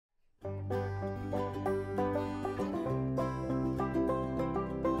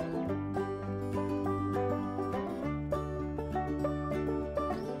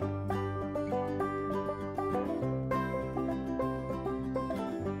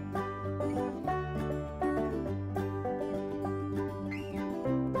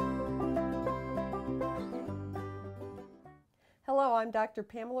I'm Dr.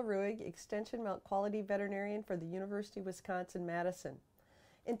 Pamela Ruegg, Extension Milk Quality Veterinarian for the University of Wisconsin-Madison.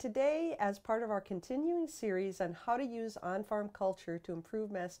 And today, as part of our continuing series on how to use on-farm culture to improve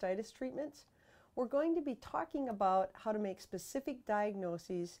mastitis treatments, we're going to be talking about how to make specific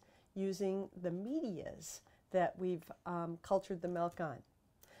diagnoses using the medias that we've cultured the milk on.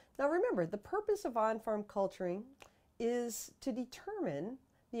 Now remember, the purpose of on-farm culturing is to determine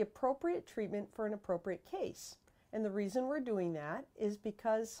the appropriate treatment for an appropriate case. And the reason we're doing that is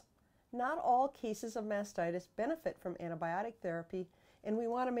because not all cases of mastitis benefit from antibiotic therapy, and we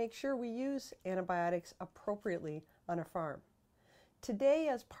want to make sure we use antibiotics appropriately on a farm. Today,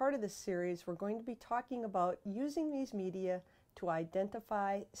 as part of this series, we're going to be talking about using these media to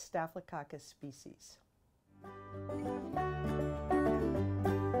identify Staphylococcus species.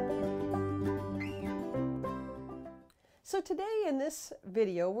 So today in this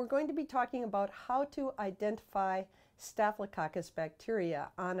video, we're going to be talking about how to identify Staphylococcus bacteria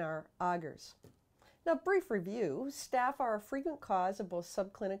on our agars. Now, brief review, staph are a frequent cause of both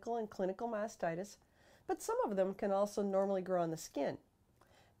subclinical and clinical mastitis, but some of them can also normally grow on the skin.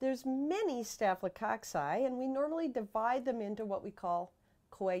 There's many Staphylococci, and we normally divide them into what we call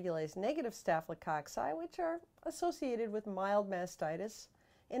coagulase negative Staphylococci, which are associated with mild mastitis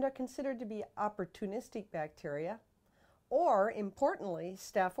and are considered to be opportunistic bacteria. Or, importantly,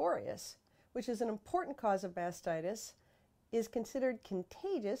 Staph Aureus, which is an important cause of mastitis, is considered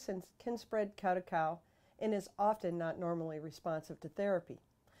contagious and can spread cow to cow and is often not normally responsive to therapy.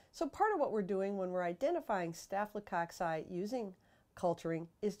 So part of what we're doing when we're identifying Staphylococci using culturing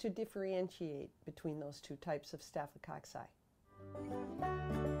is to differentiate between those two types of Staphylococci.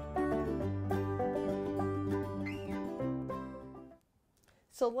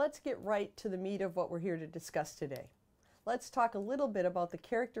 So let's get right to the meat of what we're here to discuss today. Let's talk a little bit about the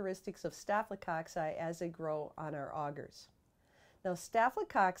characteristics of Staphylococci as they grow on our agars. Now,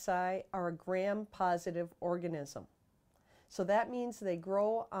 Staphylococci are a gram-positive organism. So that means they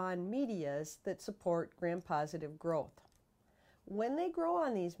grow on medias that support gram-positive growth. When they grow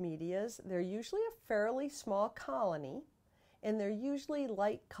on these medias, they're usually a fairly small colony, and they're usually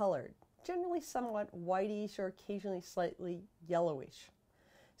light-colored, generally somewhat whitish or occasionally slightly yellowish.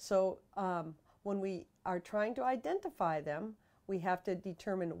 So when we are trying to identify them, we have to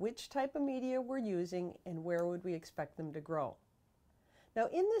determine which type of media we're using and where would we expect them to grow. Now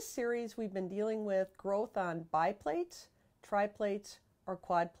in this series we've been dealing with growth on biplates, triplates, or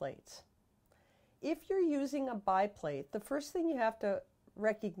quadplates. If you're using a biplate, the first thing you have to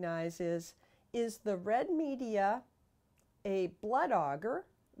recognize is the red media a blood agar,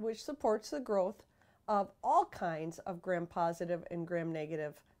 which supports the growth of all kinds of gram-positive and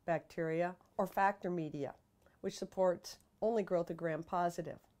gram-negative bacteria, or factor media, which supports only growth of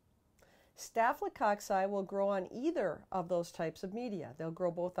gram-positive. Staphylococci will grow on either of those types of media. They'll grow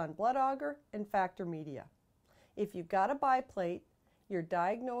both on blood agar and factor media. If you've got a biplate, your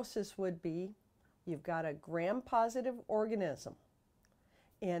diagnosis would be you've got a gram-positive organism,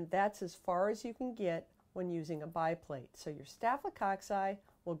 and that's as far as you can get when using a biplate. So your Staphylococci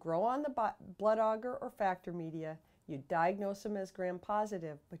will grow on the blood agar or factor media. You diagnose them as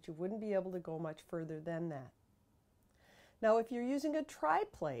gram-positive, but you wouldn't be able to go much further than that. Now, if you're using a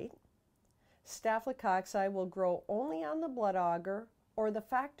triplate, Staphylococci will grow only on the blood agar or the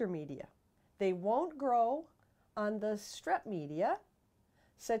factor media. They won't grow on the strep media,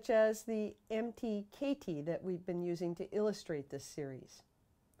 such as the MTKT that we've been using to illustrate this series.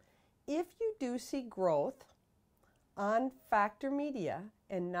 If you do see growth on factor media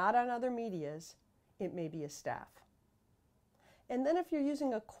and not on other medias, it may be a staph. And then if you're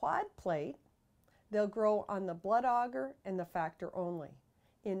using a quad plate, they'll grow on the blood agar and the factor only.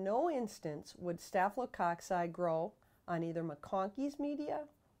 In no instance would Staphylococci grow on either McConkey's media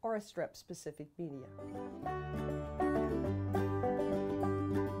or a strep-specific media.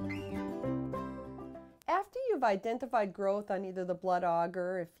 After you've identified growth on either the blood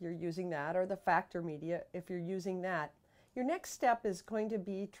agar, if you're using that, or the factor media, if you're using that, your next step is going to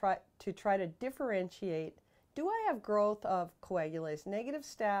be to try to differentiate, do I have growth of coagulase negative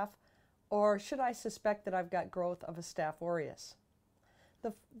staph, or should I suspect that I've got growth of a Staph Aureus?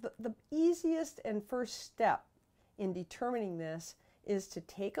 The easiest and first step in determining this is to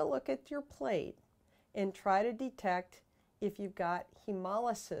take a look at your plate and try to detect if you've got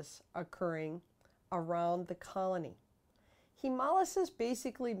hemolysis occurring around the colony. Hemolysis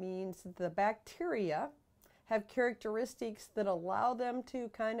basically means that the bacteria have characteristics that allow them to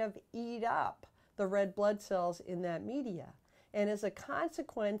kind of eat up the red blood cells in that media. And as a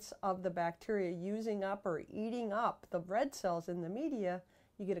consequence of the bacteria using up or eating up the red cells in the media,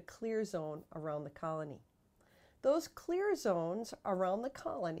 you get a clear zone around the colony. Those clear zones around the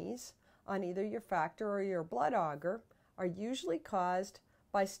colonies on either your factor or your blood agar are usually caused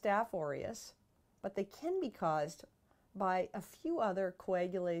by Staph aureus, but they can be caused by a few other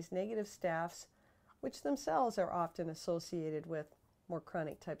coagulase negative staphs, which themselves are often associated with more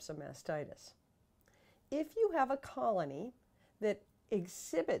chronic types of mastitis. If you have a colony that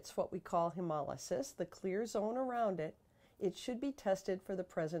exhibits what we call hemolysis, the clear zone around it, it should be tested for the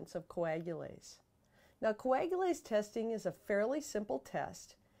presence of coagulase. Now, coagulase testing is a fairly simple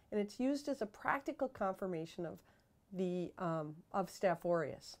test, and it's used as a practical confirmation of Staph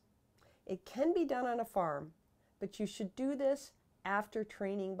aureus. It can be done on a farm, but you should do this after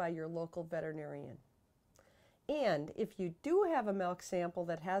training by your local veterinarian. And if you do have a milk sample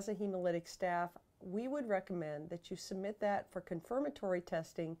that has a hemolytic staph, we would recommend that you submit that for confirmatory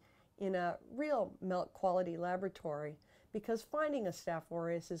testing in a real milk quality laboratory, because finding a Staph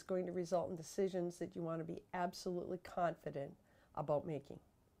aureus is going to result in decisions that you want to be absolutely confident about making.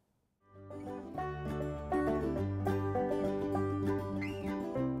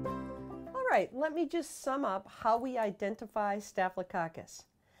 All right, let me just sum up how we identify Staphylococcus.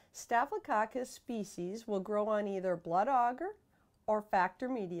 Staphylococcus species will grow on either blood agar or factor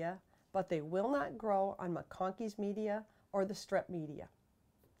media, but they will not grow on McConkey's media or the strep media.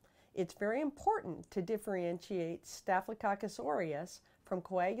 It's very important to differentiate Staphylococcus aureus from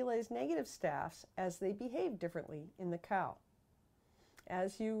coagulase negative staphs, as they behave differently in the cow.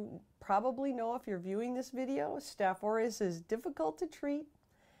 As you probably know if you're viewing this video, Staph aureus is difficult to treat,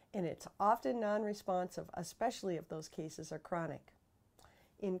 and it's often non-responsive, especially if those cases are chronic.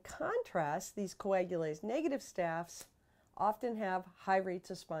 In contrast, these coagulase negative staphs often have high rates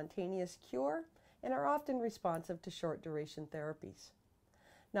of spontaneous cure and are often responsive to short duration therapies.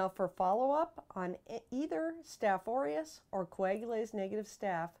 Now, for follow-up on either Staph aureus or coagulase negative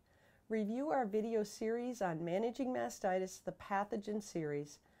staph, review our video series on managing mastitis, the pathogen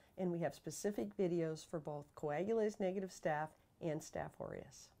series, and we have specific videos for both coagulase negative staph and Staph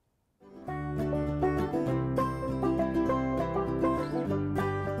aureus.